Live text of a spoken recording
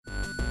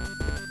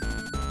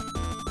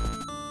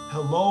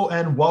Hello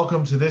and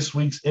welcome to this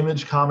week's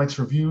Image Comics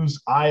Reviews.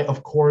 I,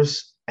 of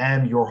course,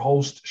 am your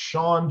host,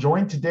 Sean,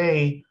 joined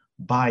today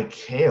by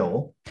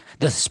Kale.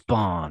 The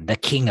Spawn, the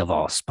king of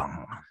all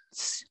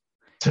spawns.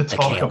 To The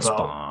talk Kale about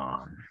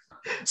Spawn.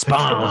 the Kale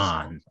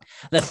Spawn.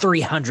 The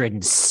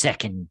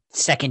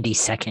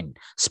 372nd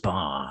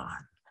Spawn.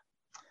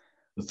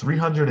 The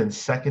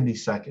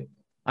 372nd.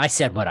 I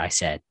said what I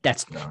said.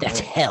 That's right.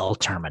 hell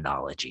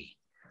terminology.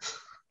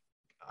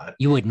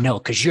 You would know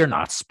because you're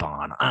not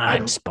Spawn.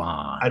 I'm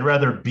Spawn. I'd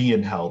rather be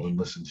in hell than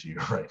listen to you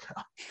right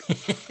now.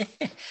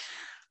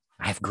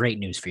 I have great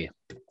news for you.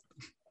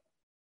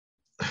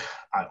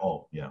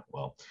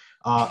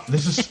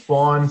 This is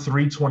Spawn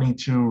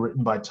 322,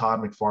 written by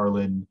Todd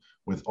McFarlane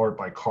with art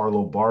by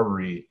Carlo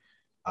Barberi,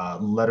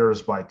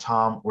 letters by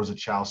Tom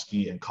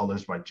Orzechowski, and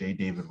colors by J.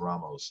 David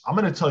Ramos. I'm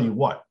going to tell you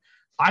what.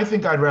 I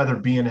think I'd rather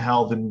be in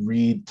hell than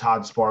read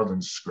Todd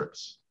McFarlane's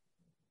scripts.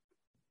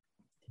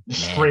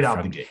 Straight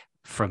out the gate.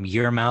 From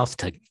your mouth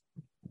to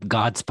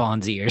God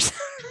Spawn's ears.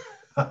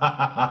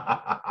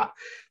 That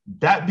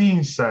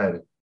being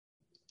said,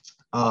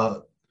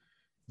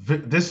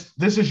 this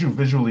issue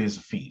visually is a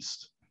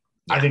feast.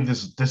 Yeah. I think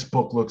this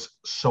book looks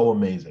so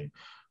amazing.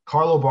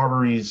 Carlo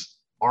Barberi's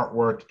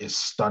artwork is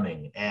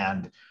stunning,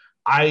 and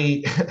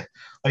I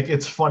like.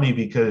 It's funny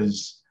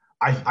because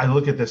I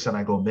look at this and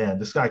I go, man,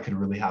 this guy could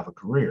really have a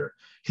career.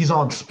 He's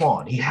on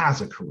Spawn. He has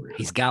a career.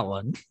 He's got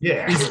one.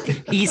 Yeah.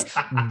 He's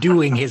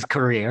doing his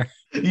career.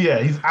 Yeah,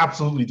 he's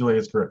absolutely doing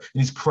his career.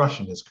 And he's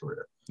crushing his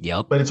career.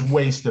 Yep. But it's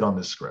wasted on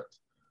this script.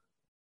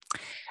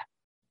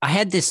 I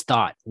had this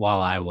thought while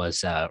I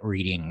was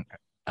reading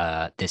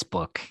this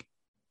book.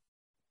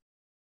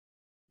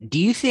 Do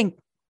you think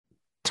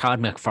Todd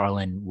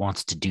McFarlane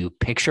wants to do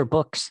picture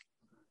books?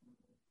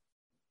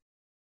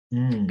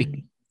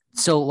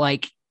 So,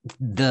 like,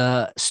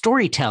 the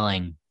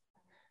storytelling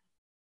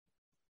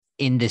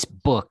in this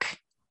book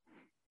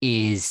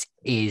is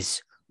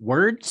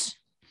words,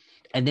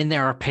 and then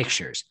there are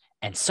pictures,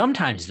 and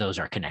sometimes those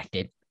are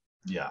connected.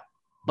 Yeah.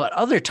 But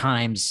other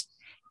times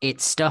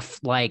it's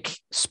stuff like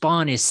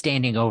Spawn is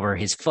standing over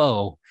his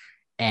foe,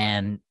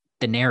 and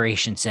the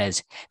narration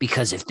says,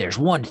 because if there's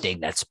one thing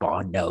that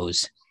Spawn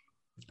knows,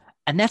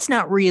 and that's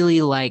not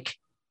really like,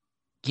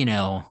 you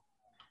know,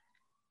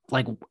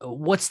 like,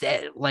 what's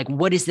that? Like,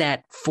 what is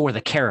that for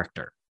the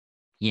character?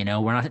 You know,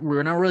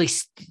 we're not really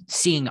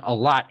seeing a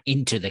lot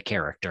into the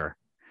character.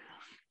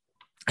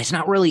 It's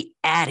not really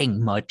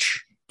adding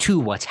much to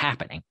what's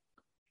happening.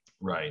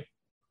 Right.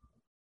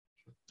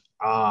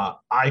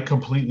 I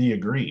completely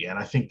agree. And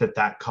I think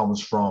that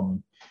comes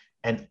from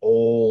an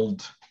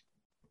old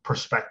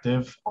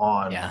perspective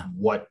on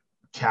what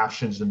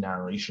captions and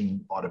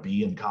narration ought to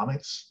be in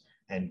comics.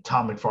 And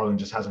Tom McFarlane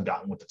just hasn't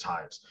gotten with the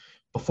times.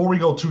 Before we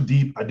go too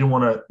deep, I do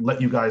want to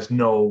let you guys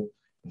know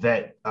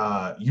that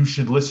you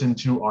should listen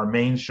to our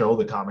main show,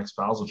 The Comics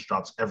Files, which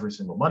drops every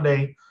single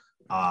Monday.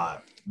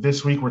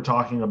 This week, we're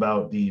talking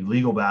about the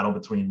legal battle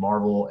between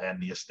Marvel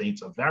and the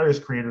estates of various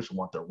creators who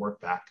want their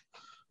work back.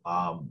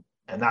 And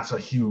that's a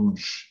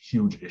huge,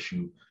 huge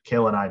issue.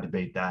 Kayla and I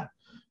debate that.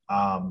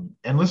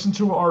 And listen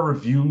to our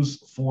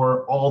reviews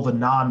for all the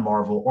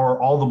non-Marvel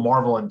or all the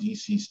Marvel and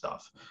DC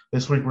stuff.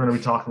 This week, we're going to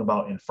be talking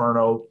about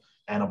Inferno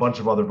and a bunch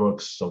of other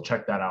books, so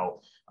check that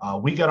out.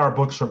 We get our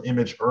books from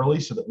Image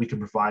early so that we can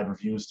provide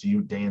reviews to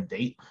you day and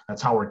date.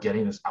 That's how we're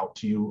getting this out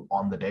to you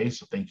on the day,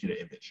 so thank you to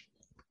Image.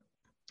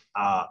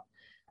 I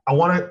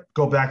want to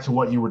go back to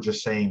what you were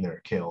just saying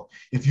there, Kale.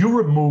 If you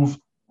remove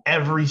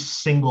every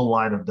single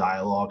line of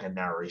dialogue and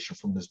narration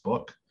from this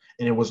book,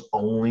 and it was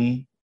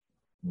only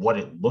what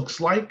it looks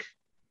like,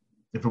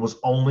 if it was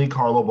only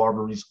Carlo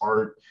Barberi's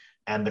art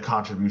and the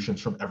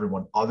contributions from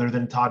everyone other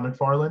than Todd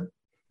McFarlane,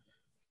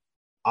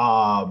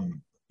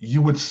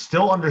 you would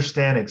still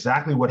understand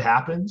exactly what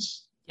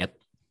happens. Yep.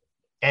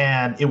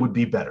 And it would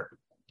be better.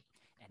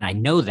 And I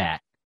know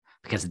that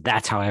because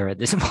that's how I read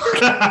this book.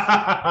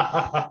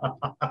 I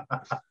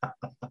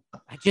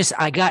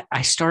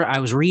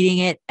was reading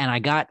it and I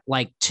got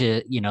like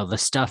to, you know, the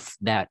stuff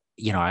that,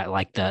 you know, I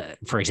like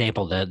for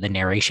example, the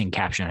narration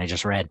caption I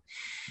just read.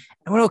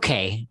 I went,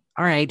 okay,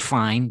 all right,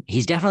 fine.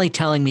 He's definitely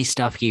telling me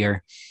stuff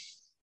here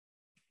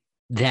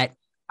that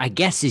I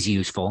guess is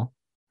useful.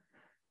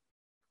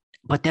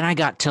 But then I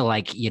got to,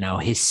 like, you know,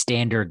 his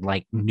standard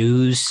like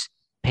news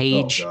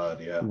page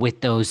with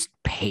those,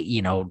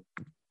 you know,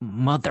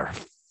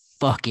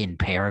 motherfucking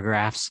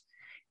paragraphs.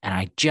 And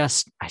I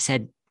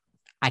said,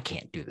 I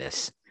can't do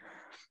this.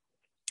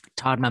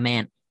 Todd, my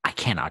man, I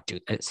cannot do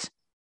this.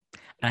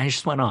 And I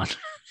just went on.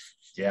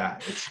 Yeah,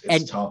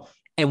 it's tough.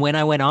 And when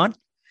I went on,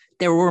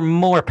 there were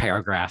more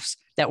paragraphs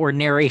that were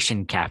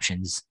narration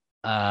captions.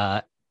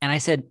 And I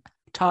said,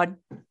 Todd,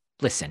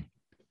 listen,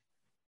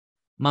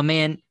 my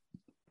man,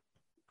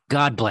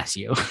 God bless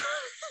you.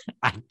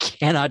 I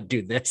cannot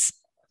do this.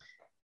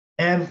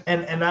 And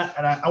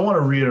I want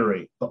to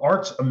reiterate, the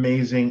art's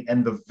amazing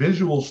and the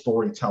visual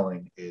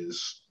storytelling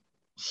is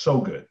so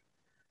good.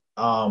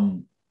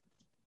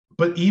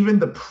 But even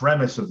the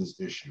premise of this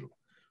issue,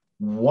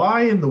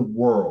 why in the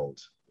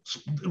world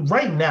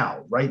right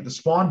now, right? The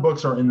Spawn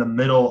books are in the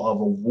middle of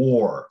a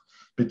war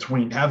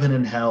between heaven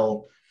and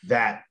hell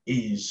that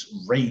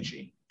is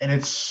raging. And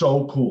it's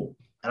so cool.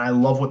 And I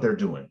love what they're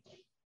doing.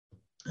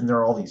 And there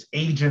are all these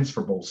agents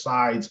for both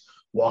sides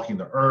walking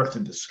the earth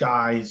in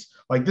disguise.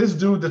 Like this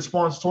dude that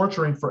Spawn's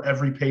torturing for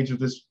every page of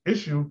this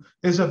issue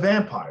is a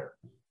vampire.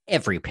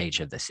 Every page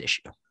of this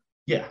issue.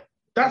 Yeah,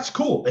 that's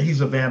cool.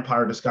 He's a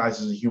vampire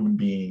disguised as a human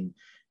being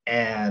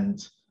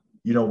and,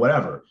 you know,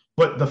 whatever.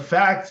 But the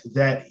fact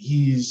that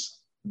he's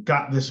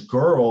got this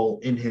girl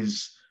in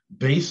his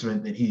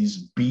basement that he's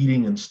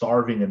beating and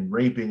starving and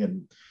raping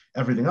and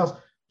everything else,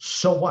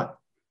 so what?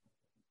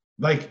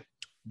 Like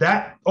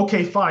that,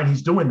 okay, fine,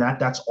 he's doing that.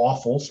 That's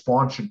awful.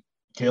 Spawn should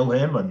kill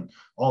him and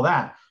all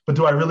that. But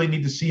do I really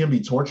need to see him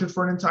be tortured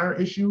for an entire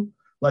issue?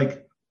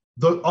 Like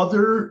the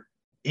other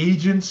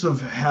agents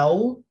of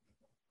hell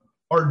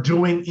are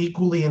doing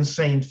equally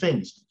insane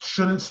things.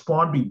 Shouldn't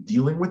Spawn be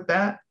dealing with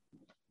that?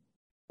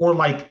 Or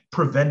like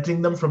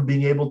preventing them from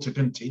being able to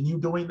continue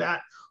doing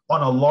that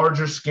on a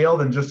larger scale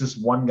than just this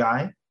one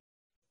guy?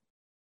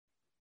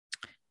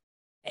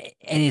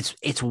 And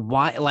it's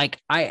why, like,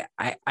 I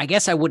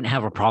guess I wouldn't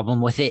have a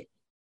problem with it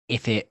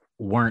if it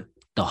weren't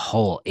the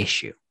whole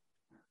issue.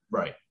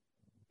 Right.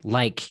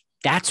 Like,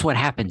 that's what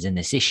happens in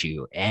this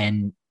issue.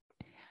 And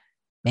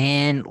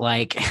man,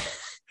 like,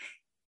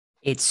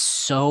 it's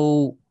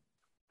so,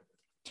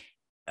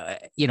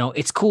 you know,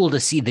 it's cool to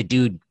see the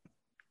dude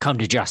come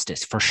to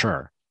justice for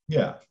sure.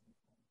 Yeah.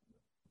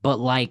 But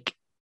like,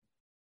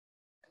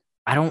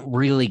 I don't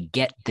really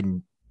get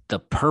the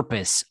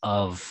purpose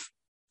of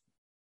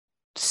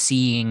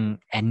seeing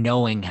and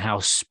knowing how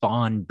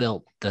Spawn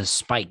built the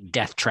spiked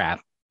death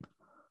trap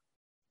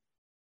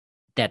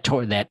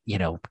that you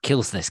know,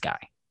 kills this guy.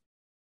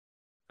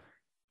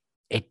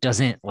 It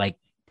doesn't, like,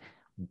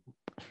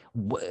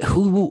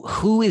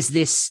 who is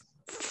this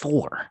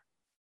for?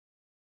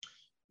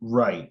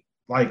 Right.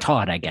 Like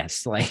Todd, I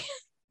guess. Like,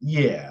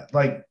 yeah,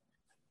 like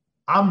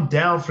I'm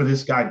down for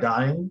this guy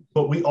dying,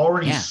 but we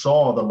already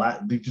saw the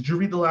last. Did you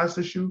read the last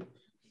issue?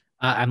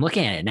 I'm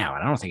looking at it now,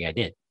 and I don't think I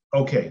did.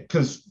 Okay,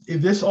 because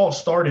this all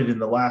started in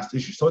the last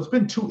issue, so it's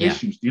been 2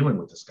 issues dealing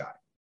with this guy.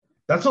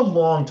 That's a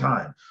long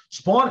time.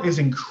 Spawn is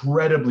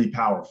incredibly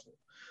powerful.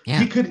 Yeah.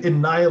 He could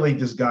annihilate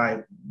this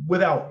guy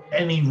without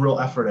any real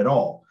effort at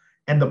all,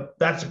 and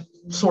that's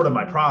sort of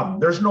my problem.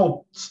 There's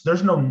no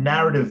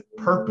narrative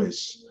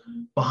purpose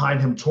behind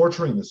him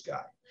torturing this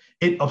guy.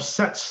 It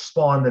upsets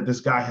Spawn that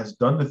this guy has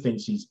done the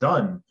things he's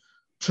done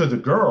to the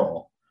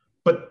girl.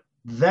 But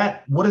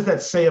what does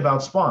that say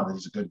about Spawn? That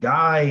he's a good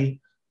guy,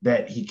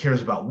 that he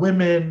cares about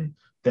women,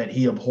 that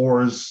he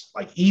abhors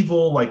like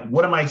evil. Like,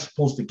 what am I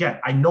supposed to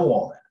get? I know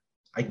all that.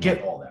 I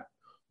get all that.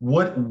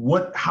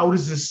 How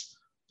does this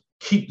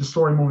keep the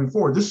story moving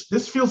forward?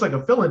 This feels like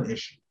a fill-in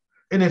issue.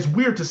 And it's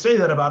weird to say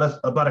that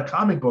about a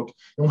comic book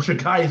in which a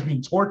guy is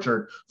being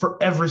tortured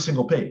for every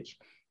single page.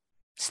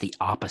 It's the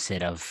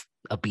opposite of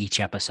a beach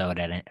episode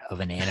of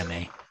an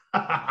anime.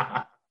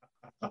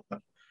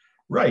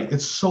 Right.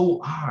 It's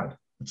so odd.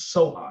 It's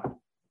so odd.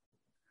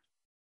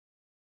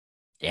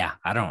 Yeah,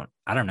 I don't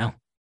know.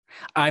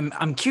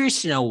 I'm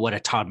curious to know what a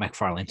Todd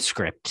McFarlane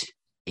script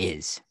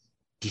is.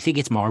 Do you think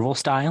it's Marvel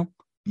style?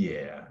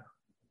 Yeah,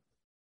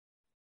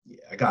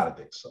 I gotta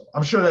think so.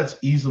 I'm sure that's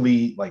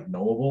easily like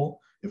knowable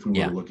if we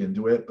were to look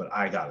into it, but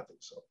I gotta think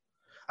so.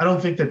 I don't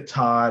think that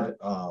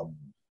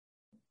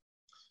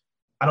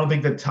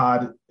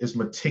Todd is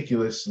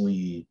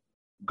meticulously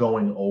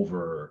going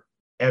over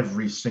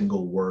every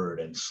single word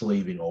and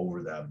slaving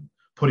over them,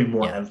 putting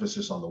more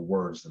emphasis on the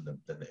words than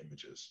the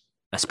images.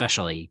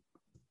 Especially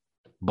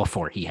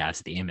before he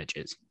has the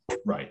images.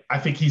 Right. I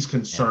think he's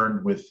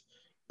concerned with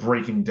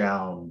breaking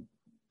down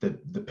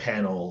the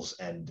panels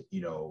and,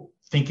 you know,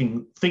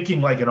 thinking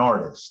like an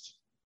artist.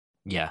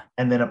 Yeah.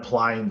 And then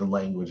applying the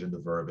language and the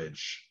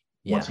verbiage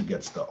once he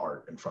gets the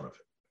art in front of him.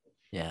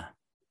 Yeah.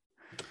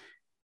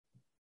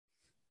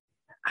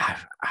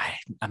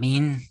 I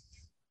mean,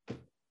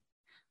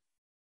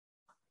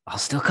 I'll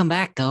still come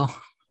back though.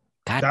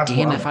 God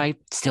damn if I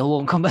still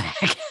won't come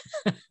back.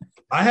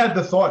 I had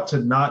the thought to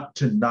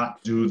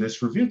not do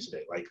this review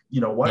today. Like,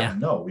 you know what? Yeah.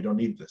 No, we don't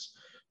need this.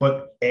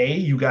 But A,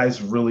 you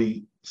guys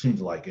really seem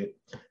to like it.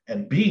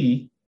 And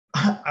B,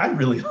 I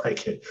really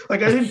like it.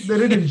 Like I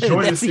didn't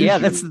enjoy this issue. Yeah,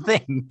 that's the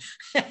thing.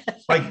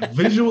 Like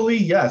visually,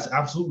 yes,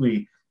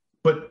 absolutely.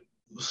 But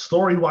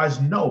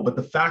story-wise, no. But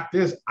the fact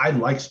is, I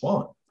like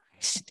Spawn.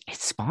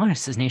 It's Spawn.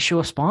 It's an issue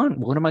of Spawn.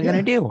 What am I going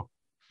to do?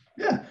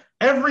 Yeah.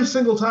 Every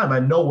single time I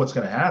know what's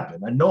going to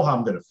happen. I know how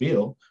I'm going to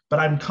feel, but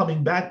I'm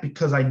coming back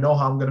because I know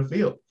how I'm going to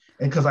feel.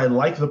 And because I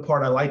like the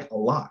part I like a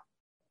lot.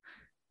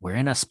 We're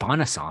in a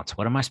Spawn-assance.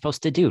 What am I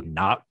supposed to do?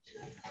 Not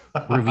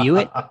review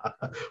it?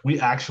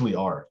 We actually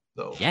are,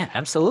 though. Yeah,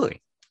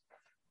 absolutely.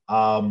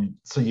 So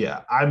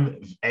yeah,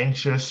 I'm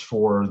anxious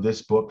for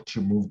this book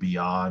to move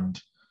beyond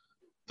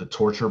the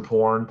torture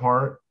porn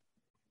part.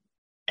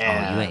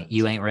 And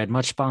you ain't read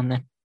much Spawn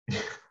then?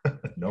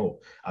 No,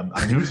 I'm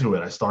new to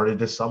it. I started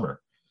this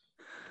summer.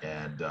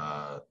 And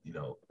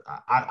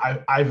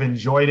I've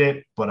enjoyed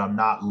it, but I'm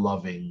not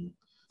loving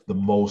the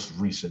most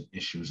recent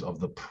issues of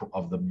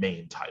the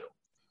main title.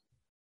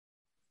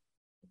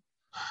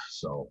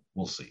 So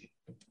we'll see.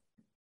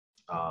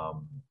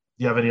 Do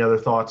you have any other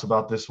thoughts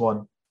about this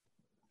one?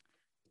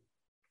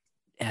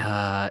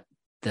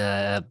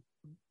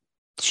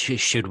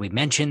 Should we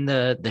mention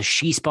the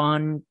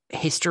She-Spawn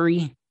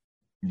history?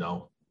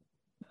 No.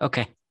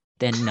 Okay,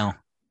 then no.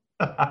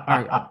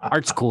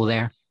 Art's cool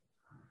there.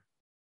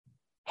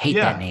 Hate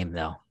that name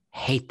though.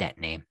 Hate that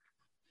name.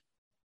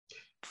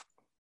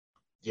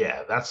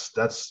 Yeah,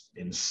 that's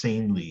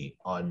insanely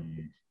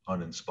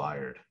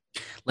uninspired.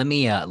 Let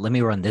me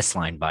run this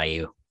line by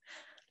you.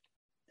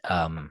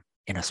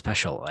 In a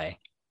special way.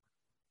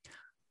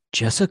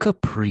 Jessica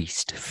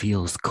Priest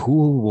feels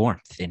cool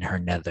warmth in her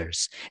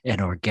nethers, an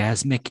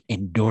orgasmic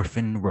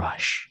endorphin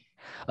rush,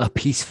 a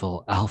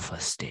peaceful alpha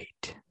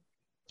state.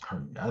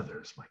 Her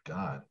nethers, my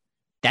God.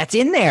 That's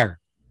in there.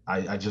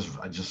 I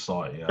just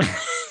saw it, yeah.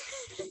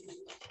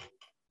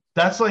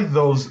 That's like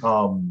those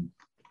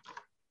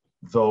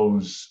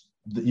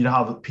you know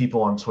how the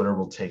people on Twitter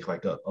will take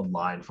like a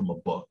line from a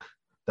book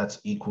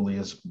that's equally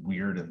as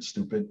weird and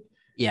stupid.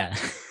 Yeah.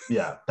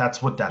 Yeah,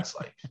 that's what that's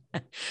like.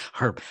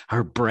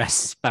 Her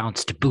breasts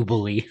bounced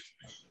boobily.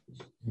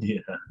 Yeah.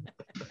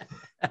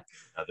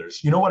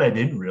 You know what I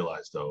didn't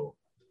realize though,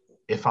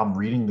 if I'm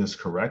reading this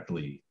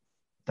correctly,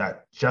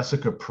 that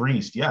Jessica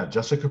Priest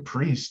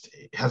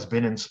has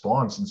been in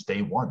Spawn since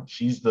day one.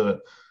 She's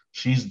the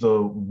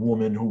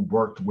woman who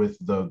worked with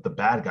the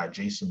bad guy,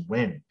 Jason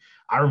Wynn.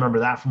 I remember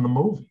that from the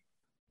movie.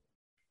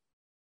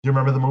 Do you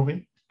remember the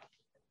movie?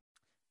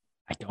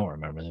 I don't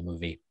remember the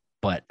movie,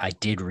 but I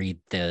did read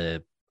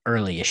the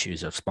early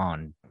issues of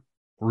Spawn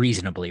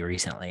reasonably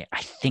recently.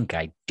 I think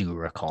I do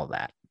recall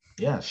that.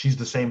 Yeah, she's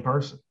the same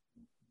person.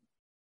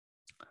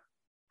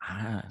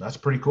 That's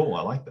pretty cool.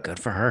 I like that. Good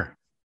for her.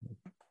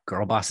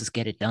 Girl bosses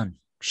get it done.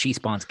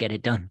 She-Spawns get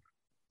it done.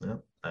 Yeah,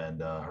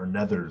 and her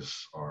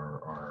nethers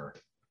are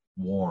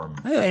warm.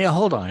 Hey,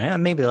 hold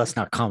on. Maybe let's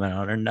not comment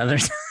on her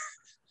nethers.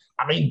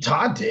 I mean,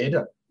 Todd did,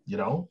 you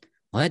know.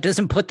 Well, it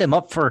doesn't put them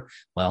up for,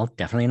 well,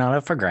 definitely not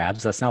up for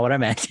grabs. That's not what I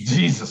meant.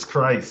 Jesus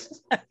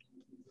Christ.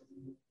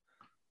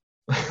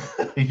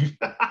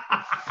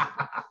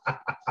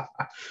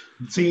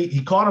 See,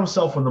 he caught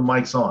himself when the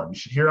mic's on. You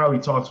should hear how he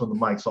talks when the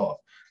mic's off.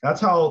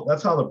 That's how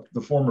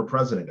the former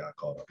president got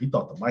caught up. He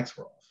thought the mics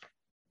were off.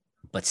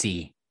 But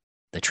see,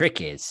 the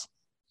trick is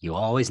you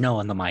always know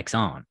when the mic's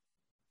on.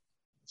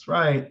 That's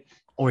right.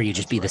 Or you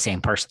just be the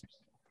same person.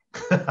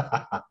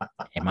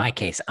 In my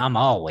case, I'm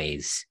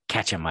always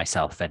catching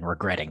myself and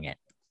regretting it.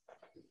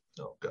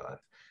 Oh, God.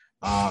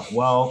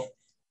 Well,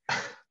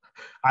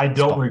 I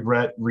don't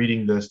regret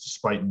reading this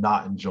despite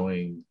not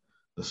enjoying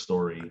the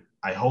story.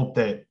 I hope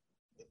that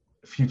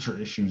future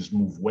issues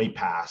move way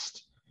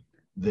past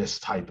this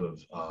type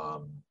of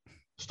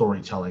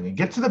storytelling and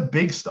get to the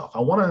big stuff.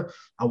 I want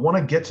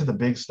to get to the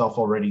big stuff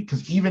already,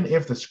 because even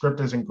if the script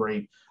isn't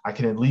great, I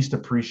can at least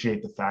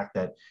appreciate the fact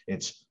that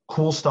it's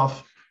cool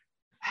stuff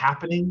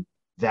happening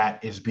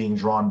that is being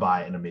drawn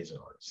by an amazing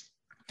artist.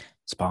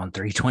 Spawn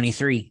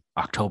 323,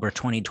 October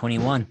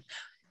 2021.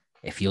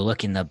 If you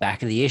look in the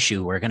back of the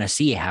issue, we're going to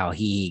see how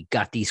he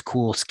got these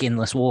cool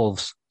skinless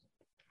wolves.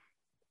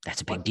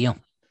 That's a big deal.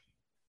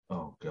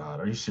 Oh, God.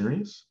 Are you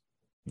serious?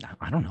 No,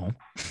 I don't know.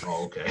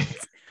 Oh, okay.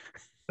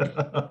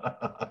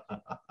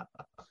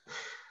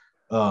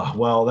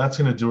 Well, that's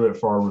going to do it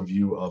for our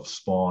review of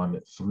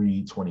Spawn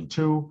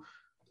 322.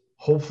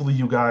 Hopefully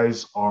you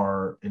guys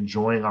are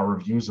enjoying our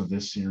reviews of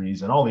this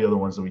series and all the other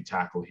ones that we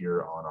tackle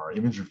here on our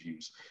image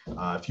reviews.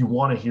 If you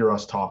want to hear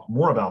us talk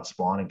more about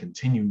Spawn and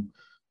continue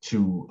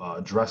to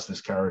address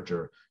this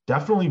character,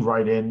 definitely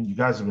write in. You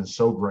guys have been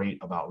so great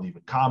about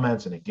leaving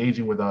comments and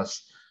engaging with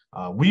us.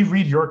 We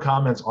read your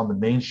comments on the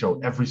main show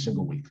every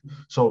single week.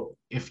 So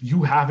if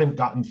you haven't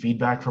gotten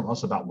feedback from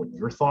us about what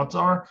your thoughts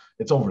are,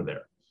 it's over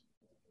there.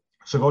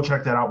 So go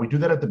check that out. We do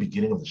that at the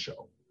beginning of the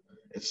show.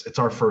 It's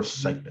our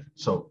first segment.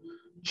 So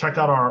check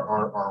out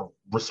our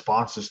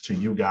responses to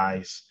you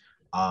guys.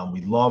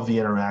 We love the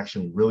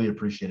interaction. We really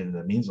appreciate it, and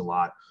it means a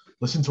lot.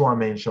 Listen to our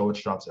main show,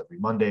 which drops every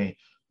Monday.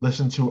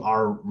 Listen to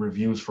our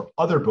reviews for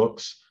other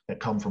books that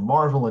come from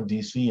Marvel and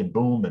DC and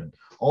Boom and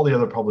all the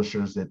other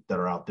publishers that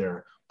are out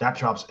there. That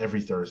drops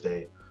every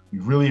Thursday. We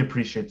really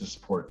appreciate the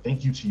support.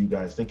 Thank you to you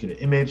guys. Thank you to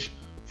Image.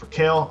 For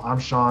Kale, I'm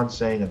Sean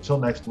saying until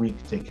next week,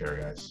 take care,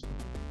 guys.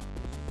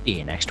 See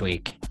you next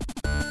week.